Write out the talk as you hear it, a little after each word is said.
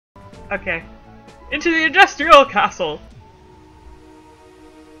Okay. Into the industrial castle!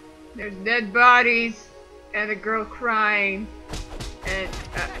 There's dead bodies, and a girl crying, and,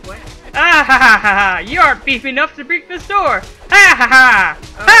 what? Ah ha ha ha ha! You aren't beefy enough to break this door! Ha ha ha!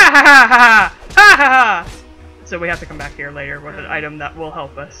 Ha ha ha ha! Ha ha ha! So we have to come back here later with an item that will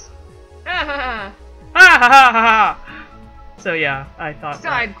help us. Ha ha ha! Ha ha ha ha ha! So yeah, I thought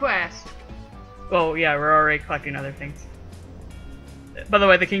Side quest! Well, yeah, we're already collecting other things. By the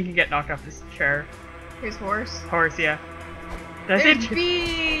way, the king can get knocked off his chair. His horse? Horse, yeah. Did I say There's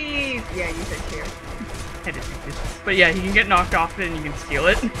beef! Yeah, you said chair. I did think this. But yeah, he can get knocked off and you can steal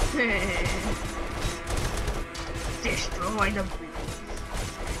it. Destroy the beef.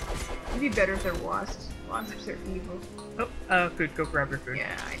 It'd be better if they're wasps. Wasps are evil. Oh, food. Go grab your food.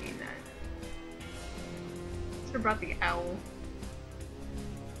 Yeah, I need that. Should have brought the owl.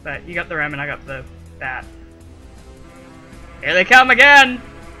 But you got the ram and I got the bat. Here they come again!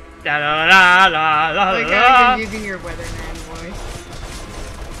 Da da da da da Like da! how you're using your weatherman voice.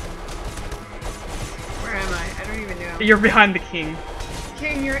 Where am I? I don't even know. You're behind the king.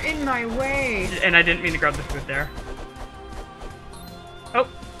 King, you're in my way! And I didn't mean to grab the food there. Oh,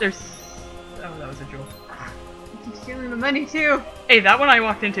 there's... Oh, that was a jewel. You keep stealing the money too! Hey, that one I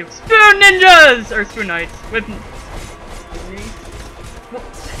walked into. Spoon ninjas! Or spoon knights. With... Well,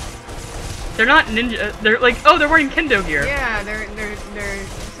 they're not ninja. They're like... Oh, they're wearing kendo gear. Yeah, they're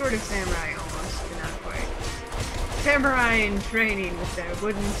sort of samurai almost, but not quite. Samurai in training with their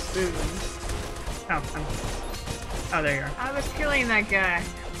wooden spoons. Oh, there you are. I was killing that guy.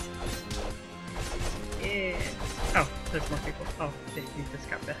 Yeah. Oh, there's more people. Oh, you just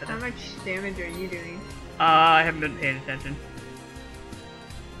got beheaded. How much damage are you doing? I haven't been paying attention.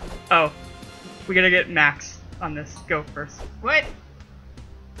 Oh, we gotta get max on this. Go first. What?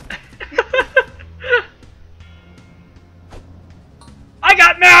 I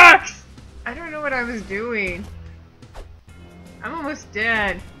got max! I don't know what I was doing. I'm almost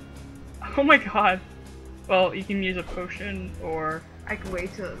dead. Oh my god. Well, you can use a potion or... I can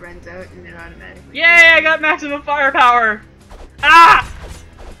wait till it runs out and then automatically... Yay! I got maximum firepower! Ah!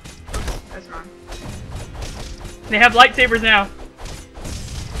 Oops, that's wrong. They have lightsabers now.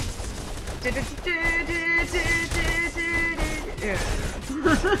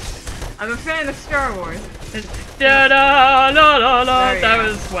 I'm a fan of Star Wars. Da da la la la. Sorry, That yeah.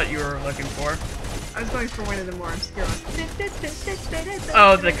 was what you were looking for. I was going for one of the more obscure ones.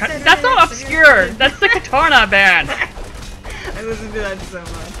 Oh, that's not obscure. That's the Katana band. I listen to that so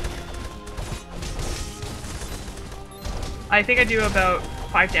much. I think I do about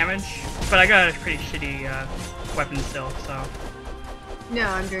 5 damage, but I got a pretty shitty weapon still, so. No,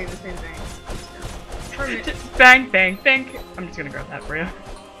 I'm doing the same thing. Bang, bang, bang. I'm just gonna grab that for you.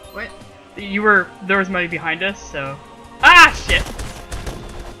 What? There was money behind us, so. Ah, shit!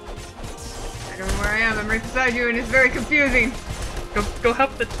 I don't know where I am. I'm right beside you, and it's very confusing. Go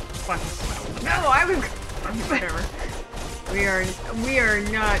help the. No, I was. Whatever. We are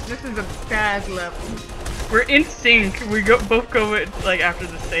not. This is a bad level. We're in sync. We both go like after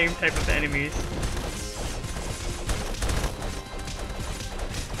the same type of enemies.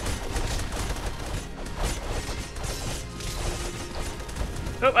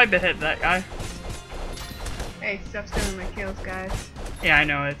 Oh, I hit that guy. Hey, stop stealing my kills, guys. Yeah, I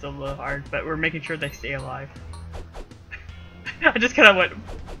know, it's a little hard, but we're making sure they stay alive. I just kind of went...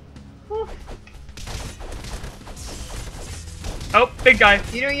 Whew. Oh, big guy.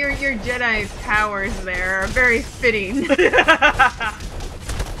 You know, your Jedi powers there are very fitting. I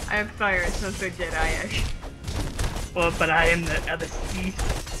have fire, it's not so Jedi-ish. Well, but I am the other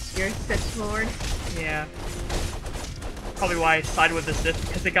Sith. You're a Sith Lord? Yeah. Probably why I sided with the Sith,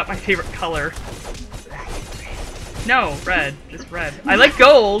 because they got my favorite color. No, red. Just red. I like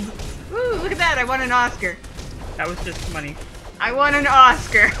gold! Ooh, look at that, I won an Oscar. That was just money. I won an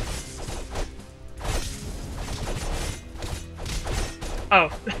Oscar. Oh,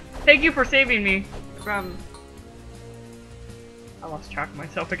 thank you for saving me. From... I lost track of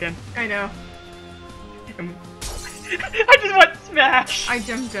myself again. I know. I just went smash! I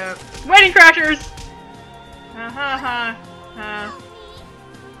jumped up. Wedding crashers! Ha ha ha ha.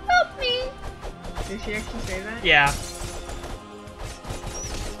 Help me! Did she actually say that? Yeah.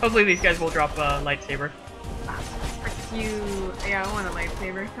 Hopefully these guys will drop a lightsaber. Frick you. Yeah, I want a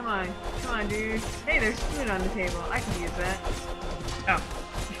lightsaber. Come on. Come on, dude. Hey, there's food on the table. I can use that. Oh.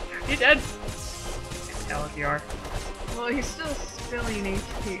 You dead? Hell if you are. Well, he's still spilling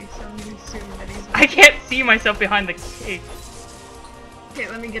HP, so I'm gonna assume that he's... I can't see myself behind the cake. Okay,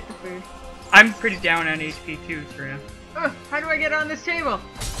 let me get the food. I'm pretty down on HP too, Serena. Oh, how do I get on this table?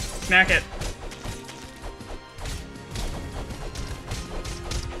 Smack it.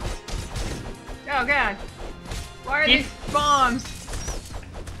 Oh god. Why are these bombs?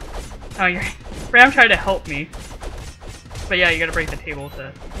 Oh, you're... Ram tried to help me. But yeah, you gotta break the table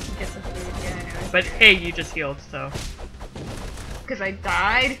to... Get the food, yeah, I know. But hey, you just healed, so... Because I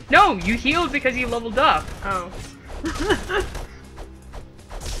died? No, you healed because you leveled up. Oh.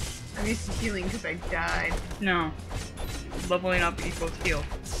 I'm used to healing because I died. No. Leveling up equals heal.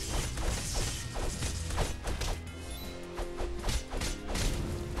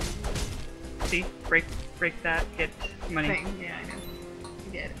 See? Break that, get money. Thing. Yeah, I know.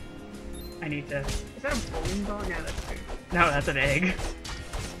 You get it. I need to... Is that a bowling ball? No, that's food. No, that's an egg.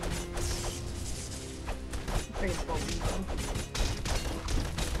 It's like a bowling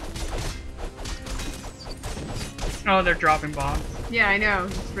ball. Oh, they're dropping bombs. Yeah, I know.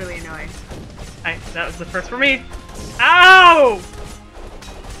 It's really annoying. That was the first for me. Ow!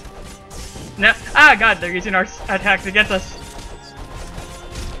 No. Ah, God, they're using our attacks against us.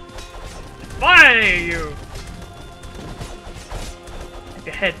 Why you? I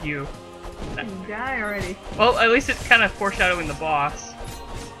behead you. You die already. Well, at least it's kind of foreshadowing the boss.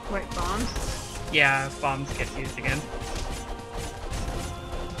 What, bombs? Yeah, bombs get used again.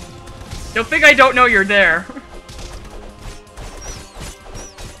 Don't think I don't know you're there.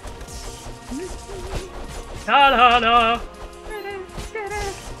 Ta-da-da!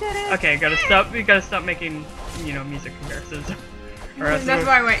 Okay, we gotta stop making, you know, music comparisons. That's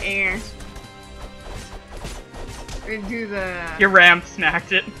why I went air. Do the... Your ram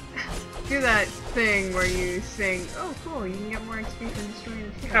smacked it. Do that thing where you sing, oh cool, you can get more XP from destroying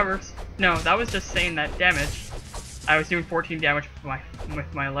the field. Covers. No, that was just saying that damage. I was doing 14 damage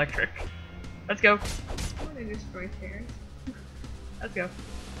with my electric. Let's go. I want to destroy fairs. Let's go.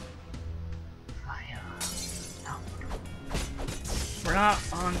 We're not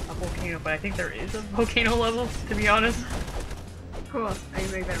on a volcano, but I think there is a volcano level, to be honest. Cool, I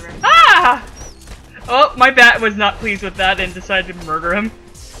can make that reference. Ah! Oh, my bat was not pleased with that and decided to murder him.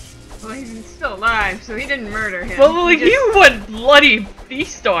 Well, he's still alive, so he didn't murder him. Well, he went bloody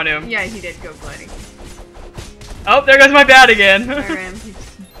feast on him. Yeah, he did go bloody. Oh, there goes my bat again. I ram, he's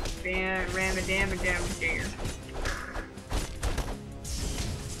ram a damn dare.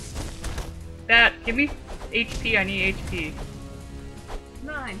 Bat, give me HP, I need HP.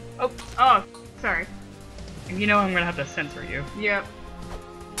 9. Oh, Sorry. you know I'm gonna have to censor you. Yep.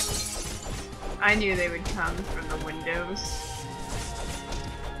 I knew they would come from the windows.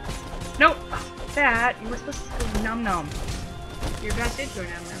 No! Bat, you were supposed to go num-num. Your bat did go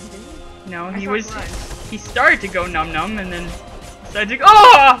num-num, didn't he? No, I he saw was... blood. He started to go num-num and then decided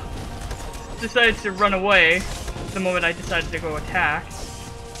to... Decided to run away the moment I decided to go attack.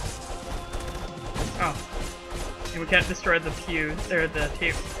 Oh. And we can't destroy the pews, or the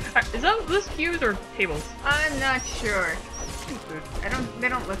table. Is that those pews or tables? I'm not sure. They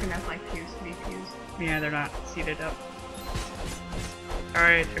don't look enough like pews to be pews. Yeah, they're not seated up.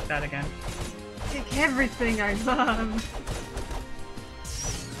 Alright, I took that again. Take everything I love.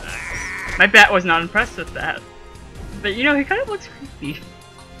 My bat was not impressed with that. But you know, he kind of looks creepy.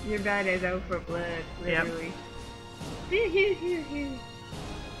 Your bat is out for blood, literally. Yep.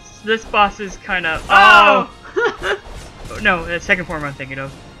 This boss is kind of... Oh! No, the second form I'm thinking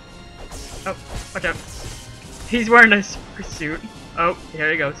of. Oh, watch out. He's wearing a suit. Oh, here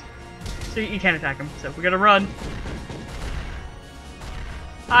he goes. So you can't attack him, so we gotta run.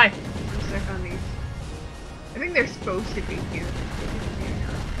 Hi. I'm stuck on these. I think they're supposed to be cute.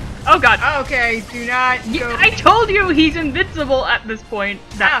 Oh god. Okay, do not go. I told you he's invincible at this point.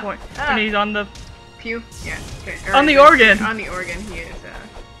 Point. When he's on the... Pew? Yeah. Okay. On the organ. On the organ, he is,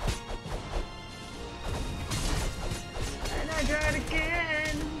 And I tried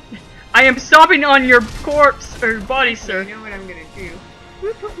again. I am stomping on your corpse, or body, sir. You know what I'm gonna do.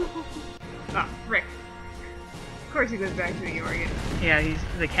 Oh, frick. Of course he goes back to the organ. Yeah, he's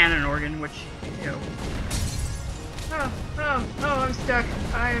the cannon organ, which, you know... Oh, I'm stuck.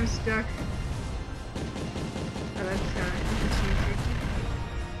 I am stuck. Oh, that's interesting.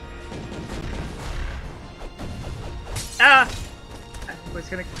 Ah! I was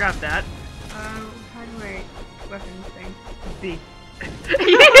gonna grab that. How do I weapon thing? B.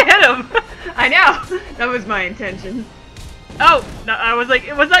 You hit him! I know! That was my intention. Oh! No, I was like,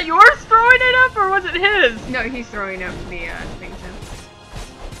 was that yours throwing it up, or was it his? No, he's throwing up the things now.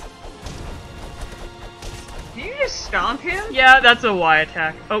 Did you just stomp him? Yeah, that's a Y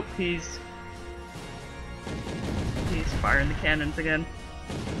attack. Oh, he's firing the cannons again.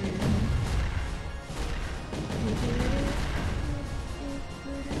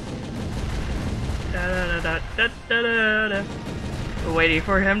 Da-da-da-da-da-da-da. We're waiting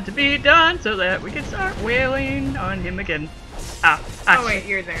for him to be done so that we can start wailing on him again. Ah, oh wait,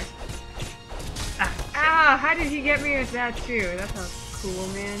 you're there. Ah, how did he get me with that too? That's not cool,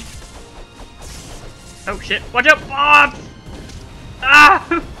 man. Oh shit! Watch out, bombs!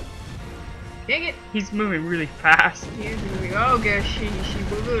 Ah! Dang it! He's moving really fast. He is moving. Oh gosh, she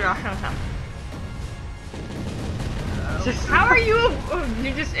boo boo. Just- How are you? Oh,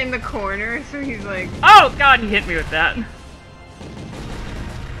 you're just in the corner, so he's like. Oh god, he hit me with that.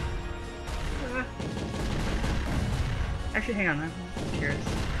 Actually, hang on. I'm curious.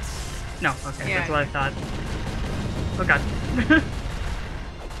 No, okay, Yeah. that's what I thought. Oh god.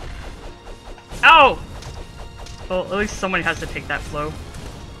 Ow! Well, at least someone has to take that blow.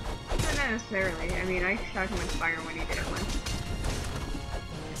 Not necessarily. I mean, I shot him with fire when he did it once.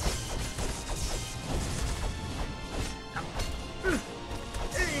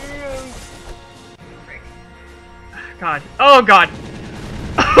 Frick. God. Oh god!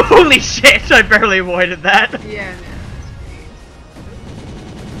 Holy shit! I barely avoided that. Yeah, no, that's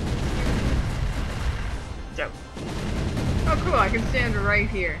So, great. Oh, cool! I can stand right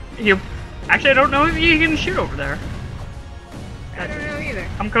here. you. Actually, I don't know if you can shoot over there. I don't know either.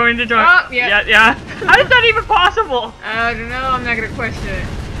 I'm going to join. Oh, yeah. Yeah. How is that even possible? I don't know. I'm not gonna question it.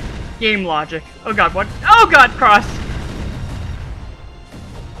 Game logic. Oh god, what? Oh god, cross!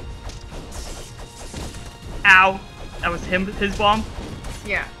 Ow. That was his bomb?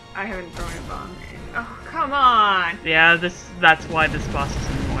 Yeah, I haven't thrown a bomb. Oh, come on! Yeah, that's why this boss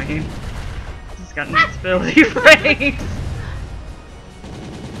is annoying. He's got invincibility frames.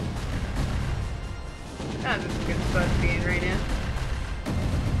 Oh, this is a good spot to be in right now.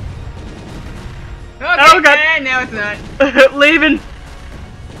 Okay, Oh, God. and now it's not. Leaving.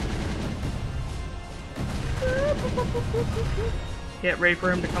 Get ready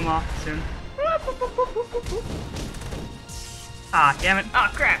for him to come off soon. Ah, damn it. Oh,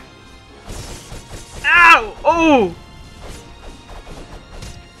 crap. Ow! Oh!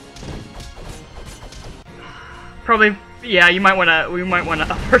 Probably, yeah, we might wanna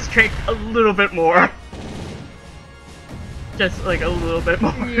up our strength a little bit more. Just like a little bit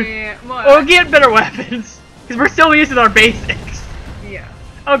more. Yeah, more. Or get better weapons. Because we're still using our basics. Yeah.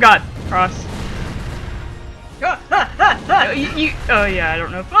 Oh god, cross. Ah, Oh yeah, I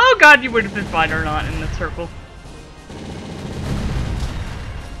don't know if, oh god, you would have been fine or not in the circle.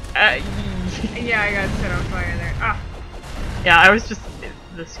 Yeah, I got set on fire there. Ah. Yeah, I was just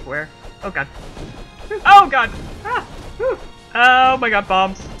the square. Oh god. Oh god! Ah. Whew. Oh my god,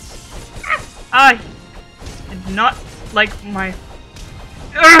 bombs. I did not like my...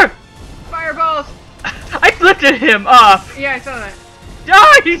 Urgh! Fireballs! I lifted him off! Yeah, I saw that.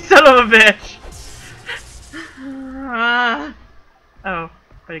 Die, you son of a bitch! Ah. Oh,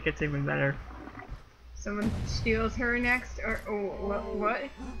 but it gets even better. Someone steals her next, or oh, what?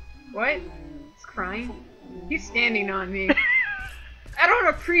 What? He's crying. He's standing on me. I don't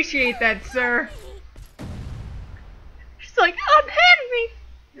appreciate that, sir. She's like, unhand me!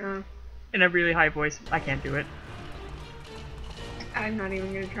 Oh, In a really high voice. I can't do it. I'm not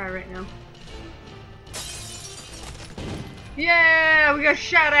even gonna try right now. Yeah, we got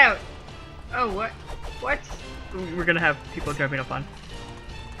shot out. Oh, what? What? We're gonna have people jumping up on.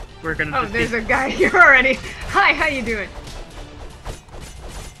 We're gonna Oh, just there's be... a guy here already. Hi, how you doing?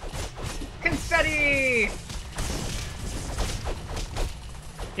 Confetti!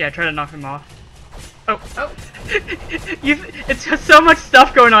 Yeah, try to knock him off. Oh. Oh, It's just so much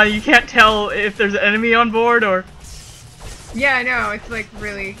stuff going on, you can't tell if there's an enemy on board or... yeah, I know. It's like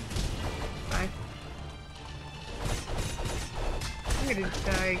really. Bye. I'm gonna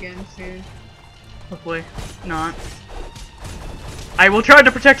die again soon. Hopefully not. I will try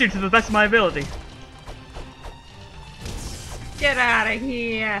to protect you to the best of my ability. Get out of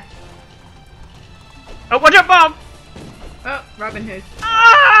here! Oh, watch out, bomb! Oh, Robin Hood.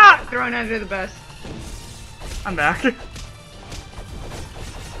 Ah! Thrown under the bus. I'm back.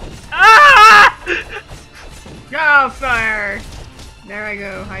 Ah! Oh, fire! There I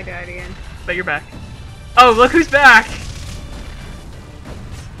go. I died again. But you're back. Oh, look who's back!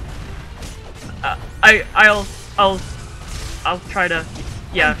 I'll try to,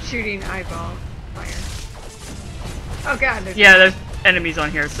 yeah. I'm shooting eyeball fire. Oh god, Yeah, there's enemies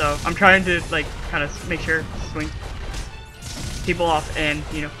on here, so I'm trying to, like, kind of make sure, swing people off and,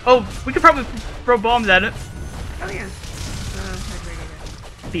 you know. Oh, we could probably throw bombs at it. Oh yeah. I'd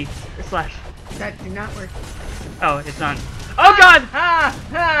ready B, or slash. that. That did not work. Oh, it's not. Oh god! Ah!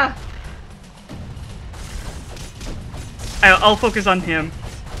 Ah! I'll focus on him.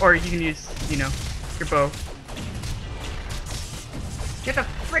 Or you can use, you know, your bow. Get the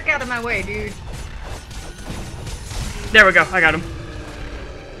frick out of my way, dude. There we go, I got him.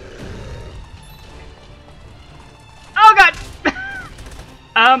 Oh god!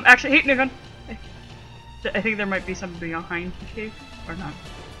 Actually, hey, Nikon. I think there might be something behind the cave, or not.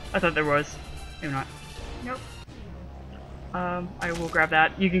 I thought there was. Maybe not. Nope. I will grab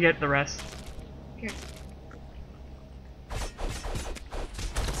that. You can get the rest. Okay.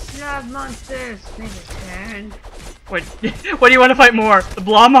 Love monsters, maybe 10. Wait, what do you want to fight more? The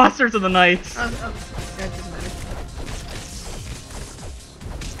blob monsters or the knights? That doesn't matter.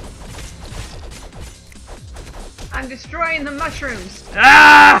 I'm destroying the mushrooms.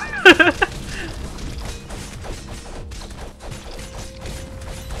 Ah!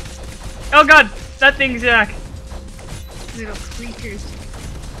 Oh god, that thing's Jack. Little creatures.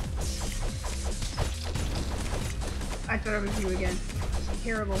 I thought it was you again. It's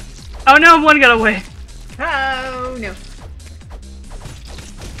terrible. Oh no, one got away. Oh no.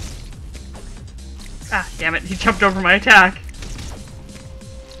 Ah, damn it, he jumped over my attack.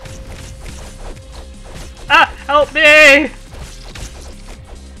 Ah, help me!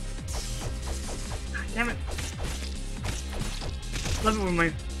 Ah, damn it. Love it when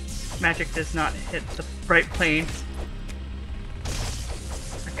my magic does not hit the right plane.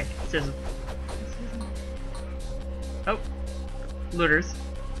 Okay, scissors. Oh, looters.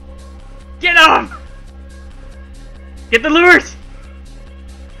 Get them! Get the lures!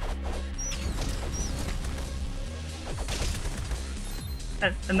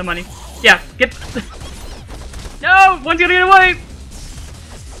 And the money. Yeah, get. No! One's gonna get away!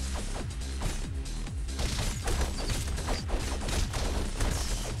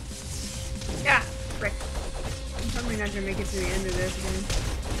 Yeah, frick. I'm probably not gonna make it to the end of this again.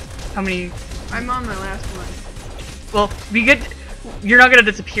 How many? I'm on my last one. Well, we get. You're not gonna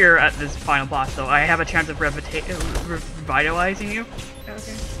disappear at this final boss, though. I have a chance of revitalizing you.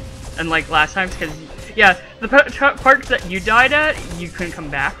 Okay. Unlike last time, because yeah, the parts that you died at, you couldn't come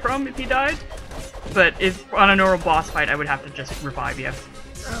back from if you died. But if on a normal boss fight, I would have to just revive you.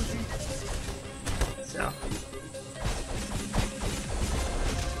 Okay. So.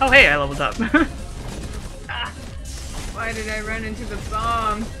 Oh hey, I leveled up. Ah! Why did I run into the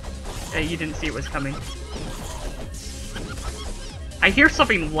bomb? Hey, you didn't see it was coming. I hear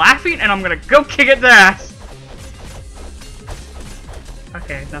something laughing, and I'm gonna go kick its ass.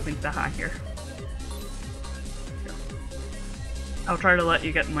 Okay, nothing's behind here. I'll try to let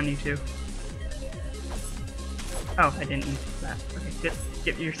you get money too. Oh, I didn't eat that. Okay,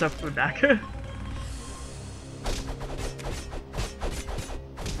 get yourself food back.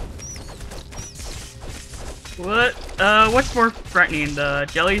 What's more threatening, the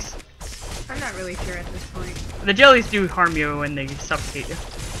jellies? I'm not really sure at this point. The jellies do harm you when they suffocate you.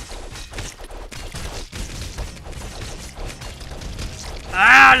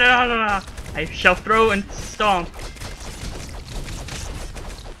 Ah, no, no, no. I shall throw and stomp.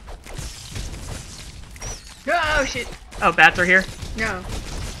 Oh shit! Oh, bats are here? No.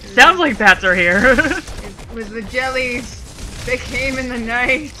 Sounds like bats are here. It was the jellies that came in the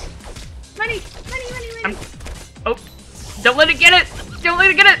night. Money! Money, money, money! Oh, don't let it get it! Don't let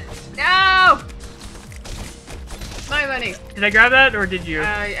it get it! No! My money. Did I grab that, or did you?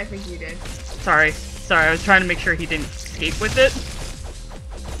 I think you did. Sorry. Sorry, I was trying to make sure he didn't escape with it.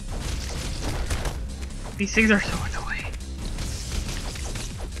 These things are so annoying.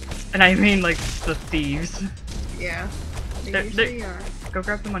 And I mean, like, the thieves. Yeah. They They're- usually are. Go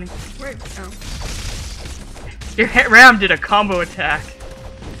grab the money. Where? Oh. Your ram did a combo attack.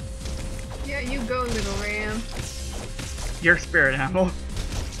 Yeah, you go, little ram. Your spirit animal.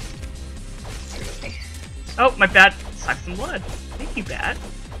 Oh, my bat sucked some blood. Thank you, bat.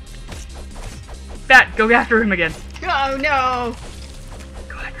 Bat, go after him again. Oh no!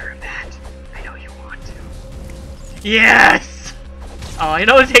 Go after him, bat. I know you want to. Yes! Oh, I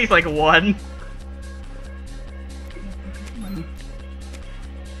know it takes like one.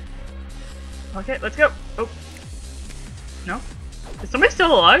 Okay, let's go. Oh. No? Is somebody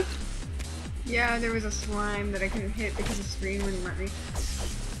still alive? Yeah, there was a slime that I couldn't hit because the screen wouldn't let me.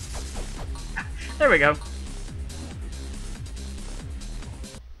 There we go.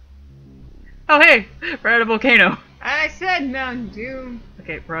 Oh hey! We're at a volcano. I said Mountain Dew.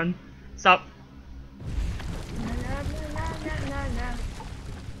 Okay, run. Stop. Na, na, na, na, na, na.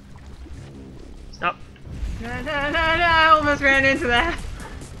 Stop. Na, na, na, na. I almost ran into that.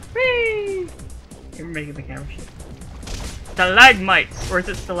 Whee! You're making the camera shit. Stalagmites, or is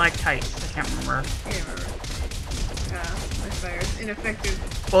it stalactites? I can't remember. I can't remember. My fire's ineffective.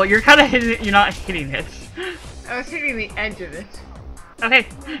 Well, you're kind of hitting it. You're not hitting it. I was hitting the edge of it. Okay.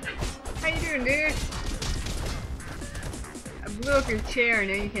 How you doing, dude? I blew up your chair and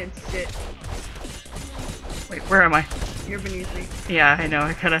now you can't sit. Wait, where am I? You're beneath me. Yeah, I know.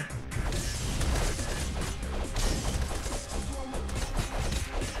 I kind of.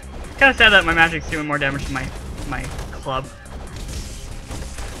 Kind of sad that my magic's doing more damage to my club.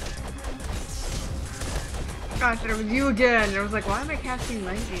 Gosh, it was you again. I was like, why am I casting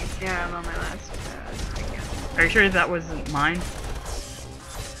lightning? Yeah, I'm on my last again. Are you sure that wasn't mine?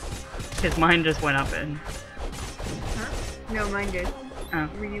 Because mine just went up and... Huh? No, mine did. Oh.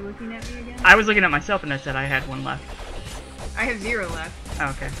 Were you looking at me again? I was looking at myself and I said I had one left. I have 0 left.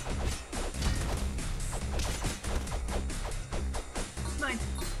 Oh, okay. Mine.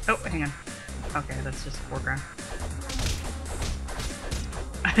 Oh, hang on. Okay, that's just foreground.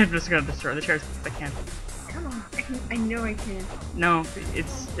 I'm just gonna destroy the chairs if I can. Come on, I know I can. No,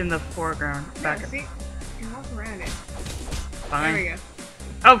 it's in the foreground. Back No, up. see? You can walk around it. Fine. There we go.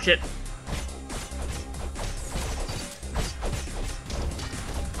 Oh shit!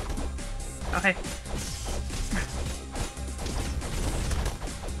 Oh hey.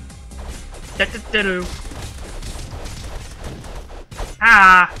 Da-da-da-doo.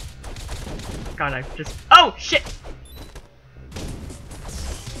 Ah! God, I just... Oh shit!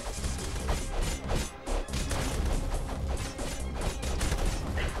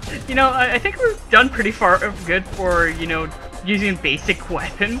 You know, I think we've done pretty far good for, you know, using basic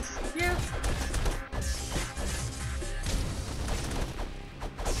weapons. Yeah.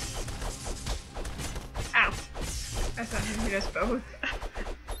 Ow. I thought he hit us both.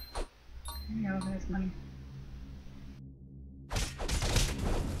 Yeah, there's money.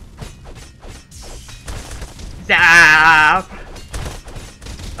 Zap!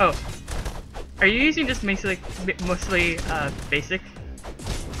 Oh. Are you using just mostly basic?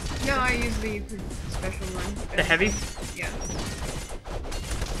 No, I use the special one. The heavy? Yeah.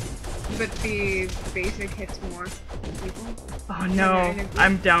 But the basic hits more people. Oh no,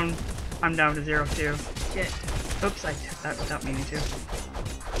 I'm down to 0 too. Shit. Oops, I took that without meaning to.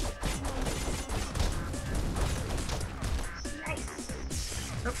 Nice.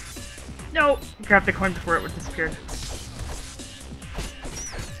 Oh. No! Grab the coin before it disappeared.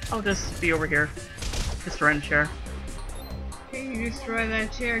 I'll just be over here. Destroying the chair. Okay, you destroy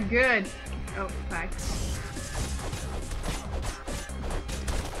that chair. Good. Oh, bye.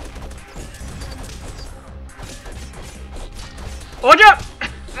 Watch out!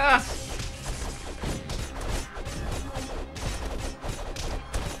 Ah!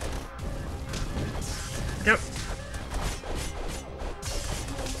 Yep.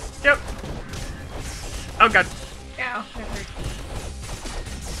 Yep. Oh god. Ow, that hurt.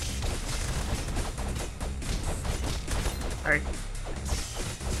 Sorry.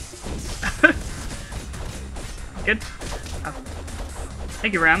 Good. Oh.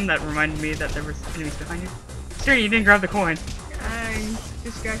 Thank you, Ram. That reminded me that there was enemies behind you. Seriously, you didn't grab the coin. I'm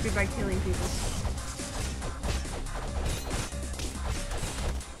distracted by killing people.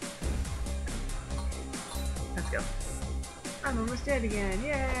 Let's go. I'm almost dead again.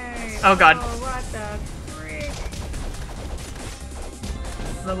 Yay! Oh, God. Oh, what the frick?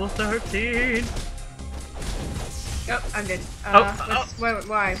 Level 13. Oh, I'm dead.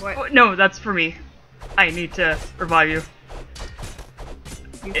 Why? What? Oh, no, that's for me. I need to revive you.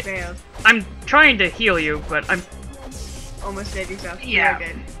 You failed. I'm trying to heal you, but I'm Almost dead yourself. Yeah. You're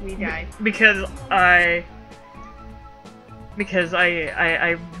dead. We died. because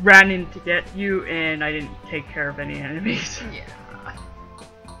I ran in to get you and I didn't take care of any enemies. Yeah.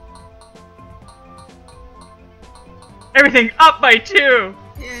 Everything up by 2.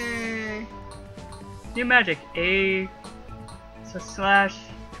 Yay. New magic. A so slash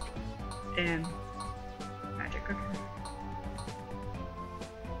and magic. Okay.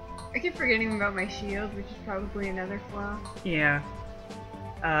 I keep forgetting about my shield, which is probably another flaw. Yeah.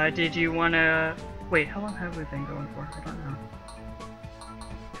 Did you wanna wait? How long have we been going for? I don't know.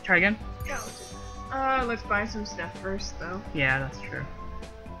 Try again. No. Let's buy some stuff first, though. Yeah, that's true.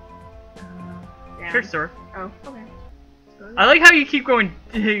 Down. Church store. Oh, okay. Let's go I like how you keep going.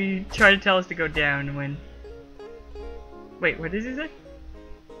 You try to tell us to go down when. Wait, what does he say?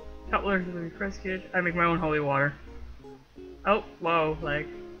 Cutler to the refreshed kid. I make my own holy water. Oh, whoa, like.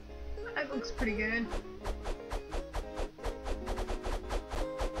 That looks pretty good.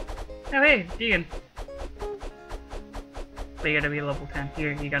 Oh, hey, Deegan. But you gotta be level 10.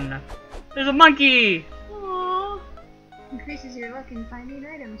 Here, you got enough. There's a monkey! Aww. Increases your luck in finding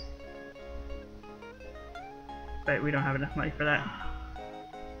items. But we don't have enough money for that.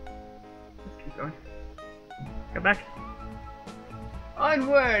 Let's keep going. Go back.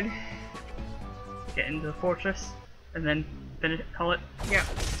 Onward! Get into the fortress. And then finish, call it. Yep.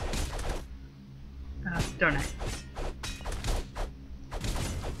 Don't I?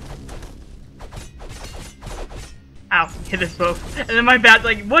 Ow, hit us both. And then my bat's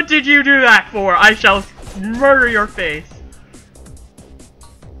like, what did you do that for? I shall murder your face.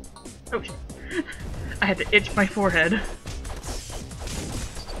 Oh shit. I had to itch my forehead.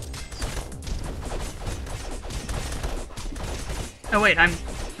 Oh wait, I'm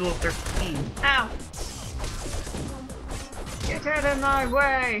still 13. Ow! Get out of my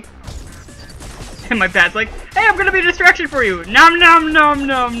way! And my dad's like, hey, I'm gonna be a distraction for you! Nom nom nom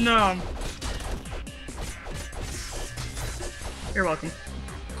nom nom! You're welcome.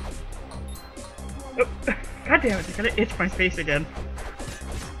 Oh, God damn it, I gotta itch my face again.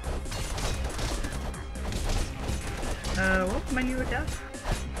 What's my new attack?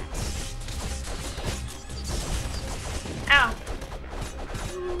 Ow!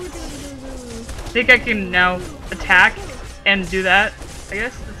 I think I can now attack and do that. I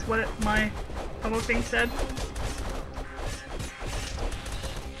guess that's what my combo thing said.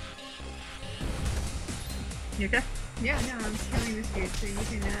 You okay? Yeah, no, I'm killing this dude, so you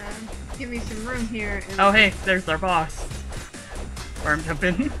can give me some room here. And Oh hey, there's our boss. Where I'm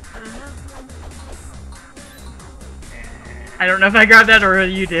jumping. I don't know if I grabbed that or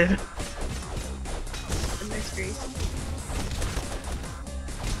you did. The mysteries.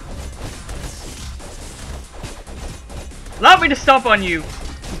 Allow me to stomp on you,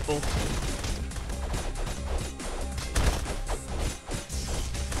 people.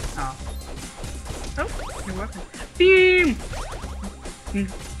 Oh. Oh, your weapon. Beam!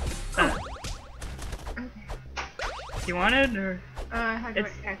 Okay. You want it, or? How do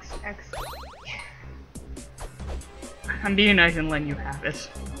It's- I X? I'm being nice and letting you have it.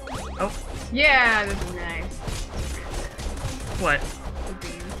 Oh, Yeah, this is nice. what? The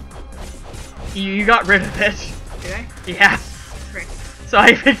beam. You got rid of it. Did I? Yeah. Frick. So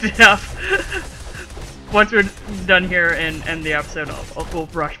I picked it up. Once we're done here and end the episode, we'll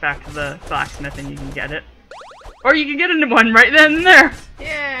rush back to the blacksmith and you can get it. Or you can get into one right then and there!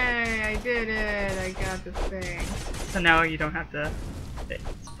 Yay! I did it! I got the thing. So now you don't have to... It's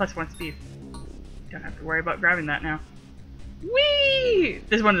 +1 speed. You don't have to worry about grabbing that now. Whee!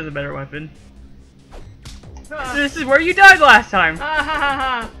 This one is a better weapon. Ah. This is where you died last time! Ah ha ha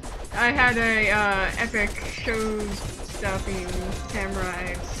ha! I had a epic show-stopping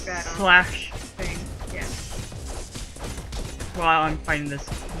samurai battle Slash thing. Yeah. while I'm fighting this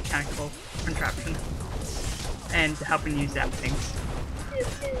mechanical contraption. And helping you zap things.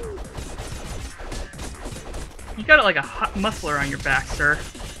 You got like a hot muffler on your back, sir.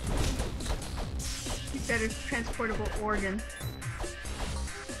 You said it's transportable organ.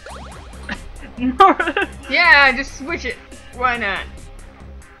 Yeah, just switch it. Why not?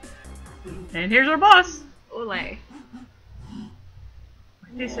 And here's our boss! Ole. Why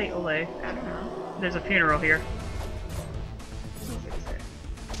did you say ole? I don't know. There's a funeral here. Who fixed it?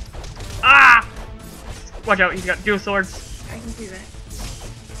 Ah! Watch out, he's got dual swords. I can see that.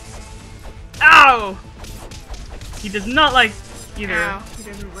 Ow! He does not like either. Ow. He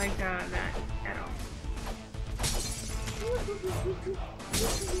doesn't like that at all.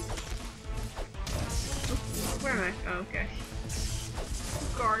 Where am I? Oh, okay.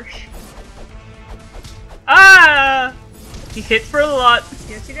 Gosh. Ah! He hits for a lot.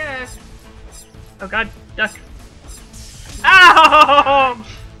 Yes, he does. Oh god, duck. Ow!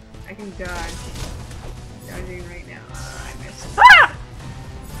 I can dodge. Dodging right now. I missed. Ah!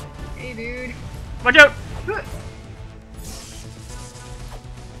 Hey, dude. Watch out! Huh.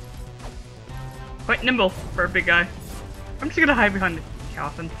 Quite nimble for a big guy. I'm just gonna hide behind the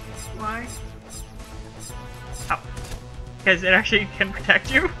coffin. Why? Ow. Because it actually can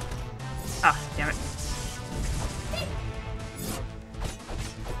protect you. Ah, damn it.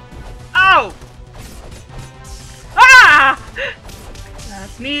 Ow! Ah!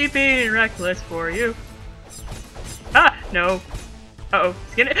 That's me being reckless for you. Ah, no. Uh-oh,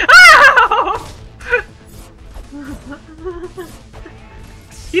 skin it. Ow!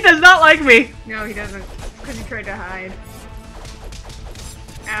 He does not like me. No, he doesn't. Because he tried to hide.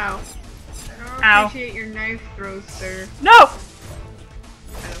 Ow. I don't Ow. appreciate your knife throws, sir. No!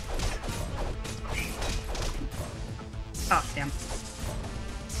 Oh, damn.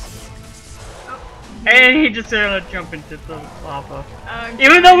 And he just started to jump into the lava.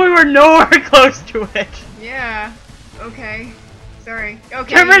 Even though we were nowhere close to it. Yeah. Okay. Sorry.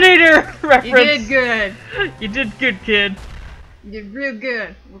 Okay. Terminator reference. You did good. You did good, kid. You did real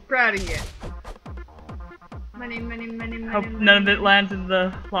good. We're proud of you. Money, money, money, money. Hope money. none of it lands in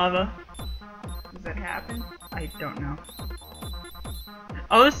the lava. Does that happen? I don't know.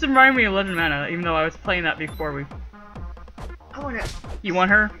 Oh, this reminded me of Legend of Mana, even though I was playing that before we... I wanna. You want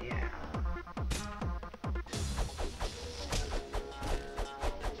her? Yeah.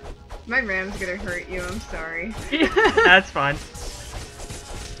 My ram's gonna hurt you. I'm sorry. That's fine.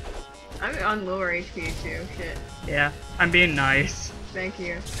 I'm on lower HP too. Shit. Yeah, I'm being nice. Thank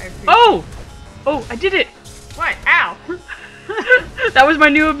you. I appreciate Oh! Oh, I did it! What? Ow! That was my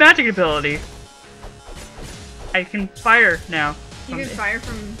new magic ability. I can fire now. You can fire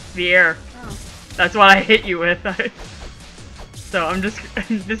from... the air. Oh. That's what I hit you with. So I'm just...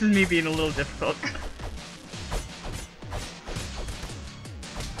 this is me being a little difficult.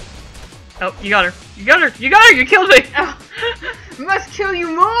 Oh, you got her. You got her. You got her. You killed me. Oh. Must kill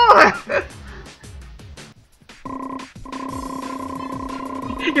you more!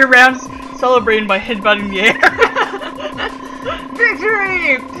 Your round's celebrating by headbutting the air.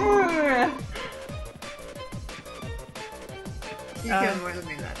 Victory! You killed more than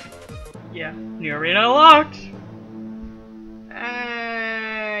me then. Yeah. New arena unlocked.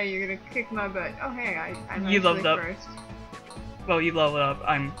 You're gonna kick my butt. Oh hey, I'm You leveled up. first. Well, you leveled up.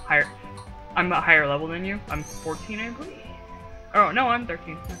 I'm higher. I'm a higher level than you. I'm 14, I believe. Oh no, I'm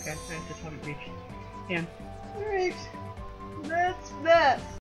 13. Okay, I just haven't reached. Yeah. Alright. That's that.